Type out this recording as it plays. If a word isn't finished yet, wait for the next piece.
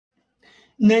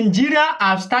Nigeria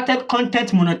have started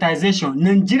content monetization.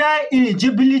 Nigeria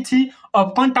eligibility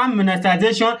of content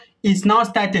monetization is now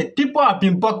started. People have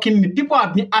been bucking me. People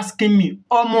have been asking me,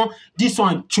 Omo, this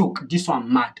one choke, this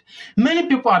one mad. Many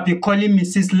people have been calling me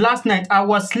since last night. I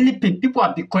was sleeping. People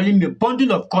have been calling me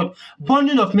bundle of call,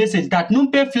 bundle of message that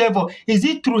𝗏𝗏flavor. Is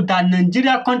it true that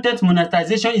Nigeria content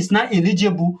monetization is now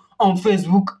eligible on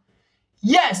Facebook?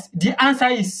 Yes, the answer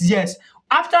is yes.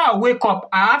 After I wake up,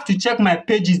 I have to check my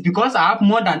pages because I have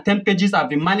more than 10 pages I've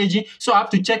been managing. So I have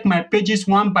to check my pages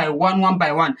one by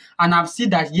one. And I've seen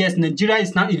that, yes, Nigeria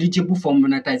is now eligible for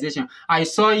monetization. I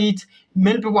saw it.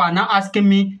 Many people are now asking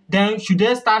me, then should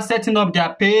they start setting up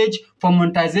their page for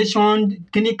monetization?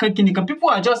 People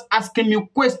are just asking me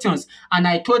questions. And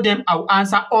I told them I'll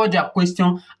answer all their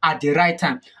questions at the right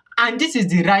time. And this is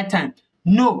the right time.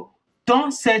 No,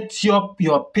 don't set up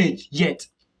your page yet.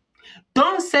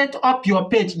 Don't set up your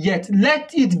page yet.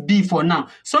 Let it be for now.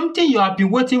 Something you have been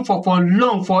waiting for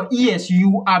long, for years,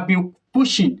 you have been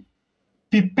pushing.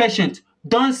 Be patient.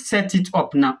 Don't set it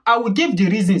up now. I will give the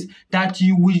reasons that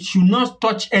you should not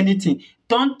touch anything.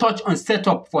 Don't touch on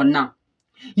setup for now.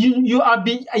 You have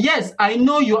been, yes, I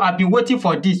know you have been waiting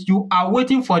for this. You are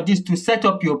waiting for this to set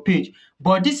up your page,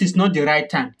 but this is not the right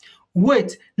time.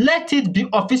 Wait, let it be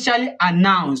officially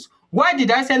announced. Why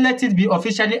did I say let it be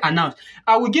officially announced?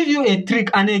 I will give you a trick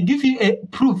and I give you a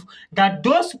proof that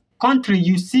those countries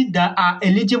you see that are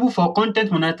eligible for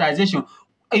content monetization,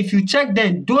 if you check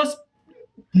them, those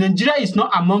Nigeria is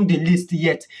not among the list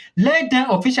yet. Let them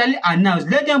officially announce.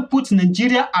 Let them put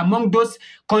Nigeria among those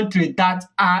countries that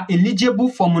are eligible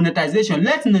for monetization.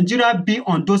 Let Nigeria be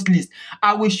on those lists.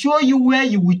 I will show you where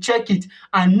you will check it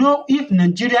and know if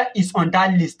Nigeria is on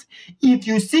that list. If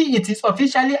you see it is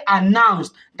officially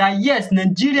announced that yes,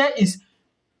 Nigeria is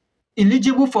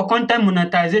eligible for content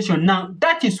monetization, now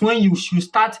that is when you should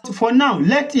start. For now,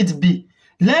 let it be.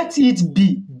 Let it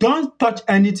be. Don't touch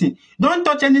anything. Don't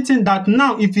touch anything that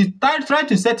now, if you try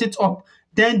to set it up,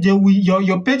 then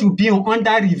your page will be on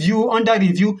under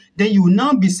review. Then you will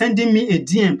now be sending me a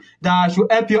DM that I should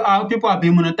help you out. People have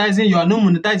been monetizing. You are not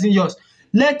monetizing yours.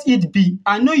 Let it be.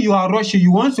 I know you are rushing.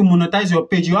 You want to monetize your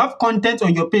page. You have content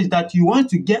on your page that you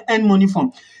want to earn money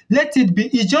from. Let it be.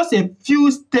 It's just a few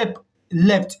steps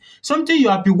left. Something you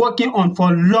have been working on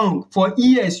for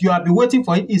years. You have been waiting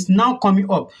for it. Is now coming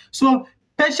up. So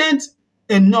patient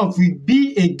enough will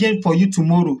be a gain for you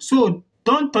tomorrow. So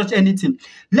don't touch anything.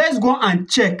 Let's go and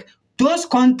check those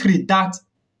countries that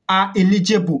are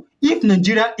eligible. If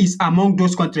Nigeria is among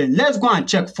those countries, let's go and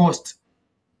check first.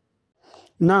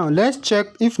 Now let's check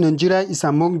if Nigeria is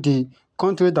among the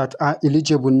countries that are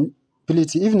eligible.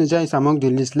 If Nigeria is among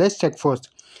the list, let's check first.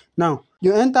 Now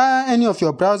you enter any of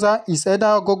your browser, is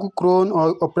either Google Chrome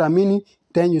or Opera Mini,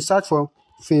 then you search for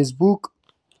Facebook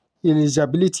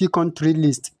eligibility country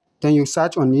list. Then you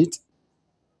search on it.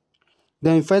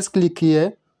 Then you first click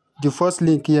here, the first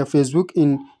link here, Facebook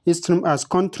in stream as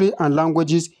country and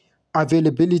languages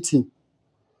availability.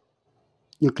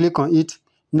 You click on it.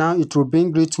 Now it will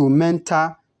bring you to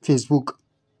Mentor Facebook,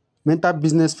 Mentor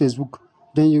Business Facebook.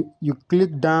 Then you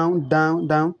click down.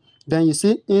 Then you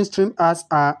see in-stream ads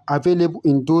are available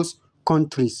in those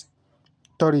countries.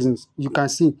 Tourism, you can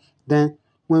see. Then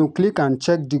when you click and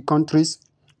check the countries,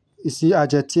 you see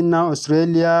Argentina,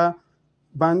 Australia,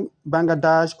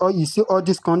 Bangladesh, or you see all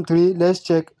these countries. Let's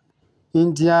check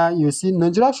India. You see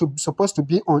Nigeria supposed to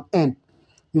be on N.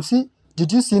 You see,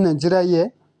 did you see Nigeria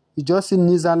here? You just see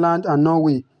New Zealand and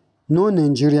Norway. No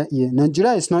Nigeria here.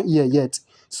 Nigeria is not here yet.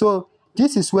 So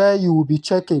this is where you will be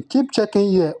checking. Keep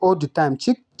checking here all the time.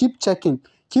 Keep checking.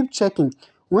 Keep checking.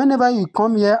 Whenever you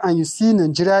come here and you see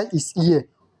Nigeria is here,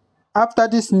 after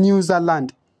this New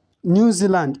Zealand,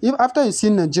 if after you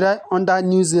see Nigeria under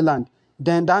New Zealand,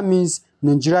 then that means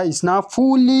Nigeria is now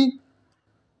fully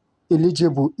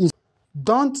eligible.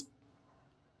 Don't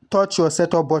touch your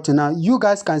setup button. Now you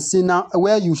guys can see now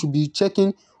where you should be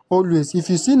checking always. If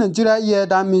you see Nigeria here,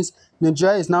 that means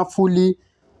Nigeria is now fully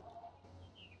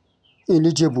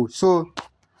eligible. So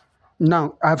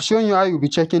now I've shown you how you'll be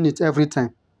checking it every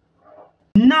time.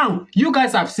 Now you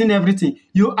guys have seen everything.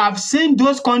 You have seen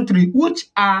those countries which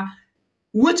are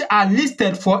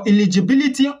listed for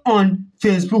eligibility on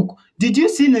Facebook. Did you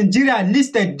see Nigeria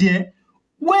listed there?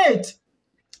 Wait,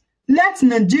 let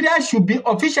Nigeria should be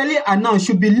officially announced,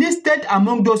 should be listed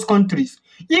among those countries.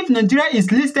 If Nigeria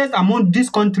is listed among these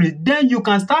countries, then you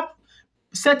can start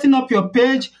setting up your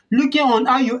page, looking on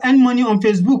how you earn money on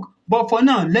Facebook. But for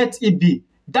now, let it be.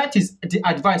 That is the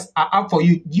advice I have for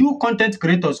you, you content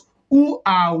creators who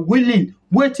are waiting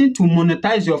to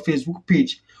monetize your Facebook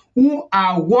page. who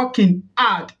are working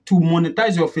hard to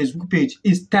monetize your Facebook page.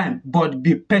 It's time, but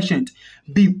be patient.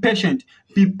 Be patient.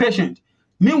 Be patient.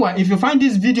 Meanwhile, if you find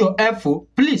this video helpful,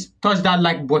 please touch that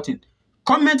like button.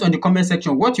 Comment on the comment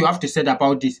section what you have to say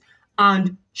about this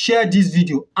and share this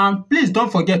video. And please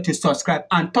don't forget to subscribe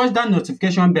and touch that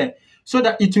notification bell so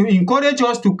that it will encourage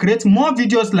us to create more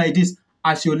videos like this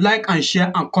as you like and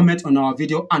share and comment on our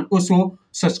video, and also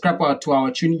subscribe to our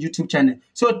YouTube channel.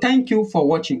 So thank you for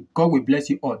watching. God will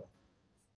bless you all.